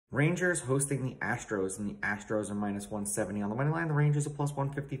Rangers hosting the Astros, and the Astros are -170 on the money line. The Rangers are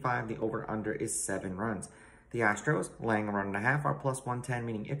 +155. The over-under is 7 runs. The Astros, laying a run and a half, are +110,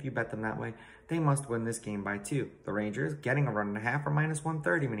 meaning if you bet them that way, they must win this game by 2. The Rangers, getting a run and a half, are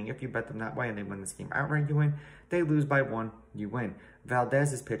 -130, meaning if you bet them that way and they win this game outright, you win. They lose by 1, you win.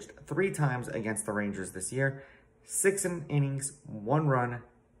 Valdez has pitched 3 times against the Rangers this year. 6 innings, 1 run.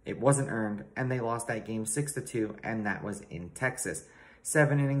 It wasn't earned, and they lost that game 6-2, and that was in Texas.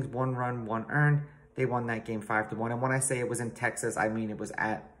 7 innings, 1 run, 1 earned. They won that game 5-1. And when I say it was in Texas, I mean it was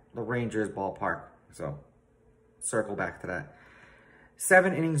at the Rangers ballpark. So circle back to that.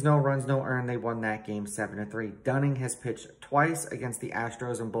 7 innings, no runs, no earned. They won that game 7-3. Dunning has pitched twice against the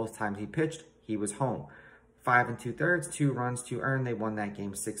Astros, and both times he pitched, he was home. 5 2/3, 2 runs, 2 earned. They won that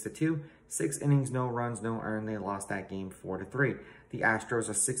game 6-2. 6 innings, no runs, no earned. They lost that game 4-3. The Astros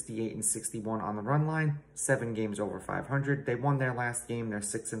are 68-61 on the run line, 7 games over 500. They won their last game. They're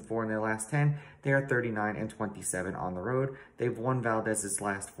 6-4 in their last 10. They are 39-27 on the road. They've won Valdez's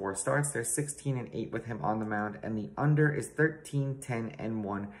last 4 starts. They're 16-8 with him on the mound, and the under is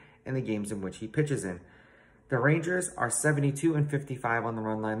 13-10-1 in the games in which he pitches in. The Rangers are 72-55 on the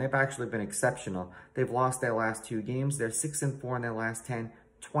run line. They've actually been exceptional. They've lost their last 2 games. They're 6-4 in their last 10,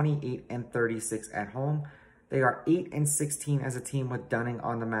 28-36 at home. They are 8-16 as a team with Dunning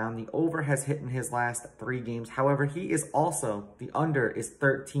on the mound. The over has hit in his last 3 games. However, he is also, the under is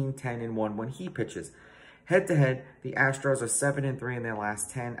 13-10-1 when he pitches. Head-to-head, the Astros are 7-3 in their last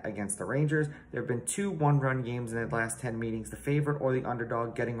 10 against the Rangers. There have been 2 one-run games in their last 10 meetings. The favorite or the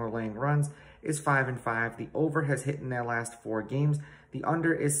underdog getting or laying runs is 5-5. The over has hit in their last 4 games. The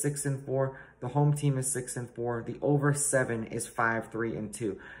under is 6-4. The home team is 6-4. The over 7 is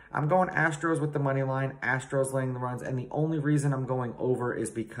 5-3-2. I'm going Astros with the money line. Astros laying the runs, and the only reason I'm going over is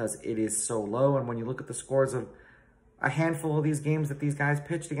because it is so low. And when you look at the scores of a handful of these games that these guys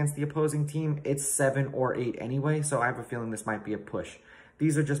pitched against the opposing team, it's 7 or 8 anyway. So I have a feeling this might be a push.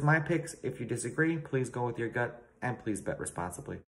 These are just my picks. If you disagree, please go with your gut and please bet responsibly.